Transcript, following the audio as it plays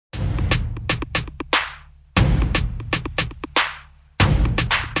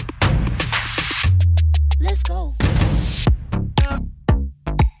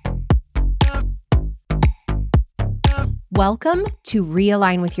Welcome to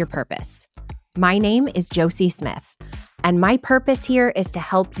Realign with Your Purpose. My name is Josie Smith, and my purpose here is to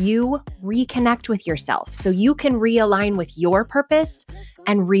help you reconnect with yourself so you can realign with your purpose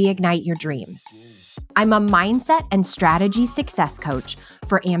and reignite your dreams. I'm a mindset and strategy success coach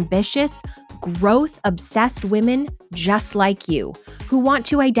for ambitious, growth-obsessed women just like you who want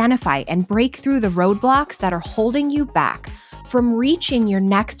to identify and break through the roadblocks that are holding you back from reaching your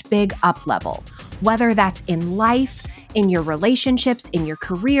next big up level, whether that's in life, in your relationships, in your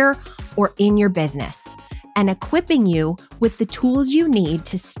career, or in your business, and equipping you with the tools you need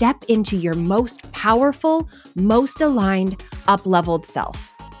to step into your most powerful, most aligned, up-leveled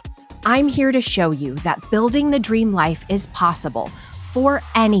self. I'm here to show you that building the dream life is possible for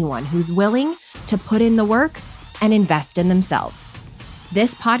anyone who's willing to put in the work and invest in themselves.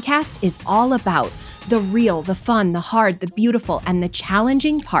 This podcast is all about the real, the fun, the hard, the beautiful, and the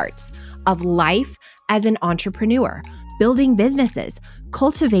challenging parts of life as an entrepreneur, building businesses,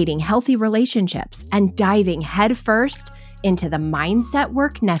 cultivating healthy relationships, and diving headfirst into the mindset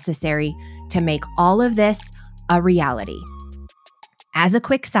work necessary to make all of this a reality. As a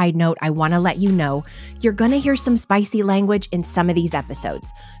quick side note, I want to let you know you're going to hear some spicy language in some of these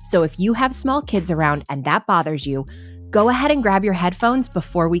episodes. So if you have small kids around and that bothers you, go ahead and grab your headphones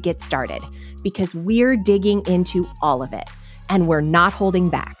before we get started, because we're digging into all of it and we're not holding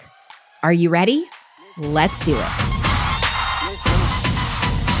back. Are you ready? Let's do it.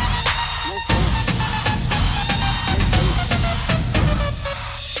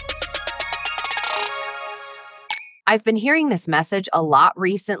 I've been hearing this message a lot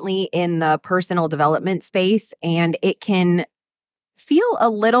recently in the personal development space, and it can feel a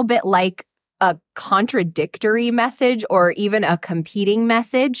little bit like a contradictory message or even a competing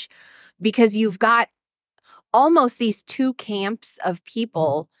message, because you've got almost these two camps of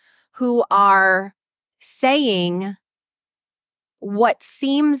people who are saying what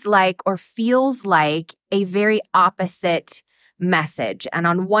seems like or feels like a very opposite message. And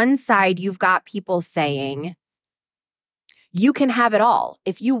on one side, you've got people saying, you can have it all.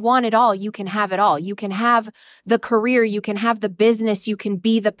 If you want it all, you can have it all. You can have the career, you can have the business, you can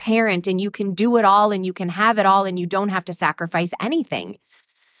be the parent, and you can do it all, and you can have it all, and you don't have to sacrifice anything.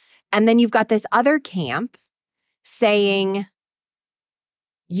 And then you've got this other camp saying,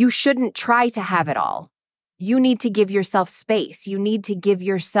 you shouldn't try to have it all. You need to give yourself space. You need to give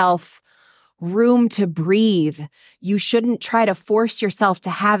yourself room to breathe. You shouldn't try to force yourself to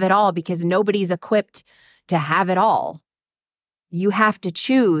have it all because nobody's equipped to have it all. You have to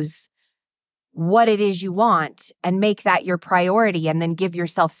choose what it is you want and make that your priority, and then give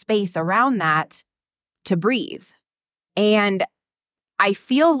yourself space around that to breathe. And I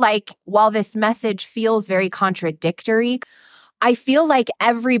feel like while this message feels very contradictory, I feel like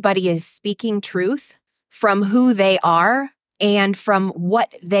everybody is speaking truth from who they are and from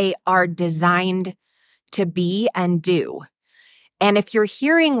what they are designed to be and do. And if you're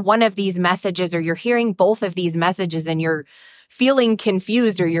hearing one of these messages, or you're hearing both of these messages, and you're feeling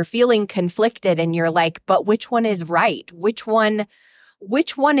confused or you're feeling conflicted, and you're like, but which one is right? Which one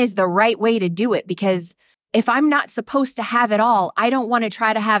is the right way to do it? Because if I'm not supposed to have it all, I don't want to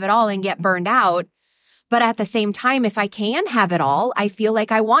try to have it all and get burned out. But at the same time, if I can have it all, I feel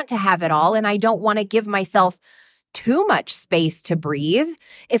like I want to have it all, and I don't want to give myself too much space to breathe.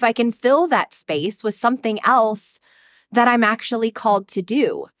 If I can fill that space with something else that I'm actually called to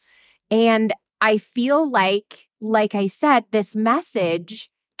do. And I feel like I said, this message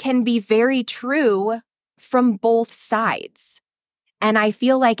can be very true from both sides. And I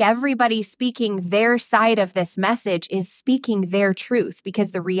feel like everybody speaking their side of this message is speaking their truth,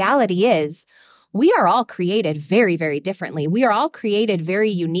 because the reality is we are all created very, very differently. We are all created very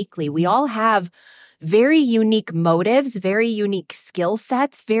uniquely. We all have very unique motives, very unique skill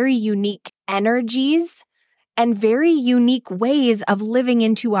sets, very unique energies, and very unique ways of living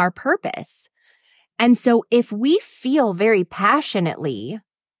into our purpose. And so if we feel very passionately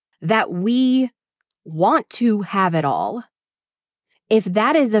that we want to have it all, if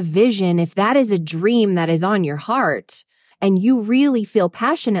that is a vision, if that is a dream that is on your heart, and you really feel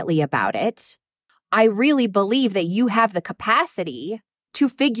passionately about it, I really believe that you have the capacity to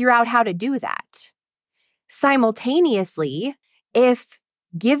figure out how to do that. Simultaneously, if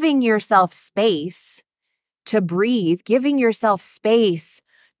giving yourself space to breathe, giving yourself space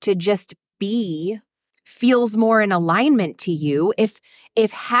to just be, feels more in alignment to you, if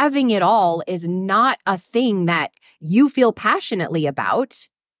having it all is not a thing that you feel passionately about,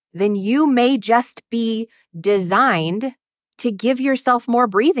 then you may just be designed to give yourself more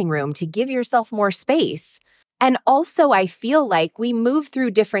breathing room, to give yourself more space. And also, I feel like we move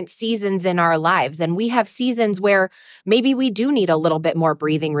through different seasons in our lives, and we have seasons where maybe we do need a little bit more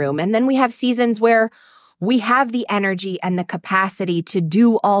breathing room. And then we have seasons where we have the energy and the capacity to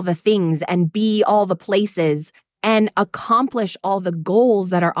do all the things and be all the places and accomplish all the goals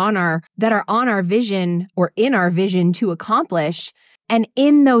that are on our vision or in our vision to accomplish. And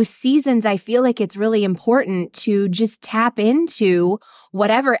in those seasons, I feel like it's really important to just tap into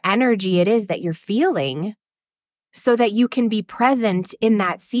whatever energy it is that you're feeling so that you can be present in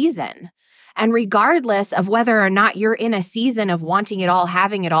that season. And regardless of whether or not you're in a season of wanting it all,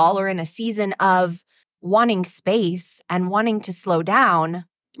 having it all, or in a season of wanting space and wanting to slow down,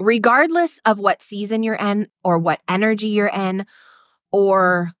 regardless of what season you're in or what energy you're in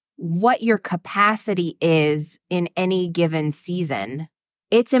or what your capacity is in any given season,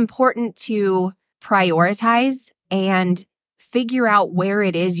 it's important to prioritize and figure out where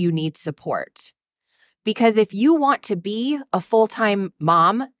it is you need support. Because if you want to be a full-time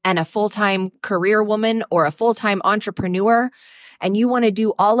mom and a full-time career woman or a full-time entrepreneur, and you want to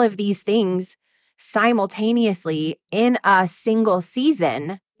do all of these things simultaneously in a single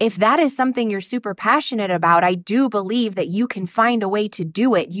season, if that is something you're super passionate about, I do believe that you can find a way to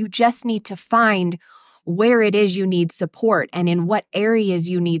do it. You just need to find where it is you need support and in what areas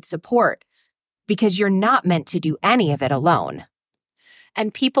you need support, because you're not meant to do any of it alone.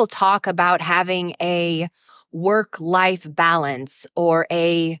 And people talk about having a work-life balance or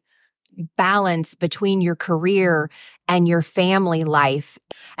a balance between your career and your family life.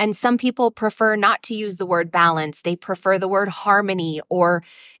 And some people prefer not to use the word balance. They prefer the word harmony or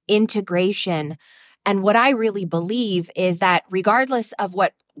integration. And what I really believe is that regardless of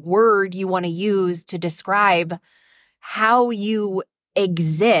what word you want to use to describe how you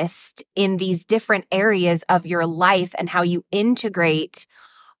exist in these different areas of your life and how you integrate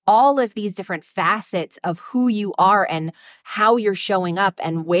all of these different facets of who you are and how you're showing up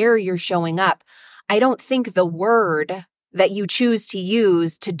and where you're showing up, I don't think the word that you choose to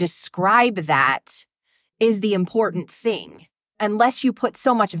use to describe that is the important thing, unless you put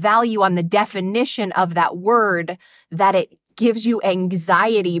so much value on the definition of that word that it gives you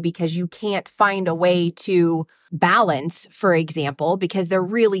anxiety because you can't find a way to balance, for example, because there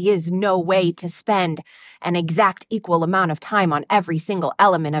really is no way to spend an exact equal amount of time on every single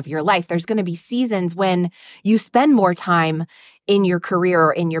element of your life. There's going to be seasons when you spend more time in your career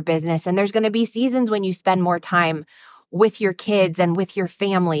or in your business, and there's going to be seasons when you spend more time with your kids and with your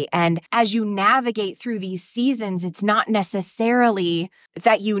family. And as you navigate through these seasons, it's not necessarily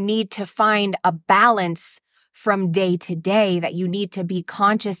that you need to find a balance from day to day, that you need to be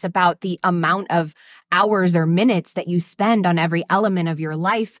conscious about the amount of hours or minutes that you spend on every element of your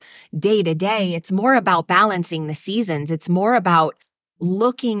life day to day. It's more about balancing the seasons. It's more about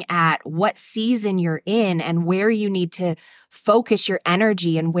looking at what season you're in and where you need to focus your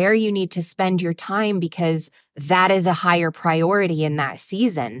energy and where you need to spend your time, because that is a higher priority in that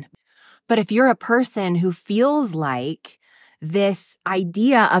season. But if you're a person who feels like this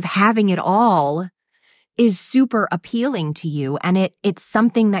idea of having it all is super appealing to you, and it's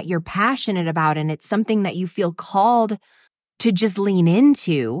something that you're passionate about, and it's something that you feel called to just lean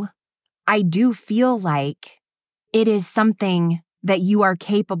into, I do feel like it is something that you are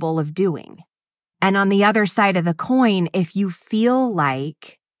capable of doing. And on the other side of the coin, if you feel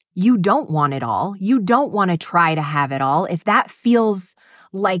like you don't want it all, you don't want to try to have it all, if that feels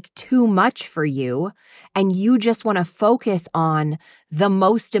like too much for you and you just want to focus on the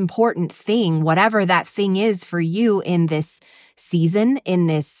most important thing, whatever that thing is for you in this season, in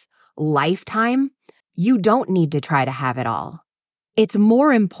this lifetime, you don't need to try to have it all. It's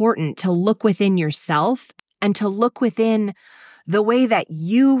more important to look within yourself and to look within the way that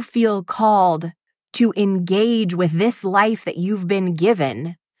you feel called to engage with this life that you've been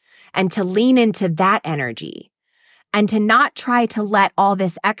given, and to lean into that energy, and to not try to let all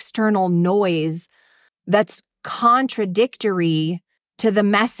this external noise that's contradictory to the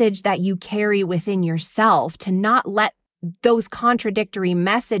message that you carry within yourself, to not let those contradictory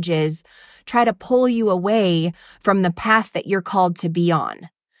messages try to pull you away from the path that you're called to be on.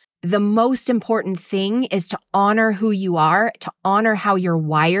 The most important thing is to honor who you are, to honor how you're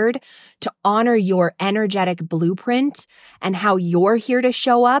wired, to honor your energetic blueprint and how you're here to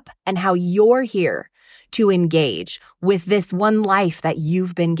show up and how you're here to engage with this one life that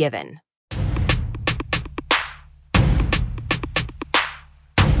you've been given.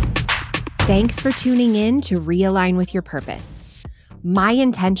 Thanks for tuning in to Realign with Your Purpose. My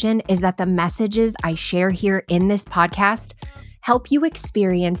intention is that the messages I share here in this podcast help you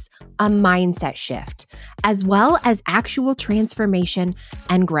experience a mindset shift, as well as actual transformation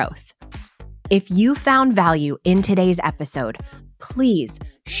and growth. If you found value in today's episode, please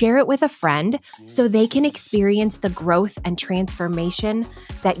share it with a friend so they can experience the growth and transformation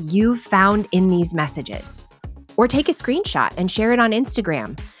that you've found in these messages. Or take a screenshot and share it on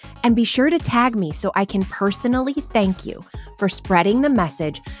Instagram. And be sure to tag me so I can personally thank you for spreading the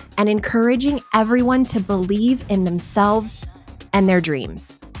message and encouraging everyone to believe in themselves and their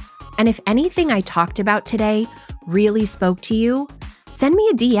dreams. And if anything I talked about today really spoke to you, send me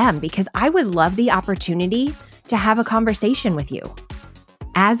a DM because I would love the opportunity to have a conversation with you.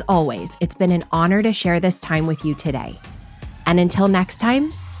 As always, it's been an honor to share this time with you today. And until next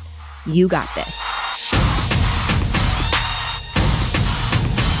time, you got this.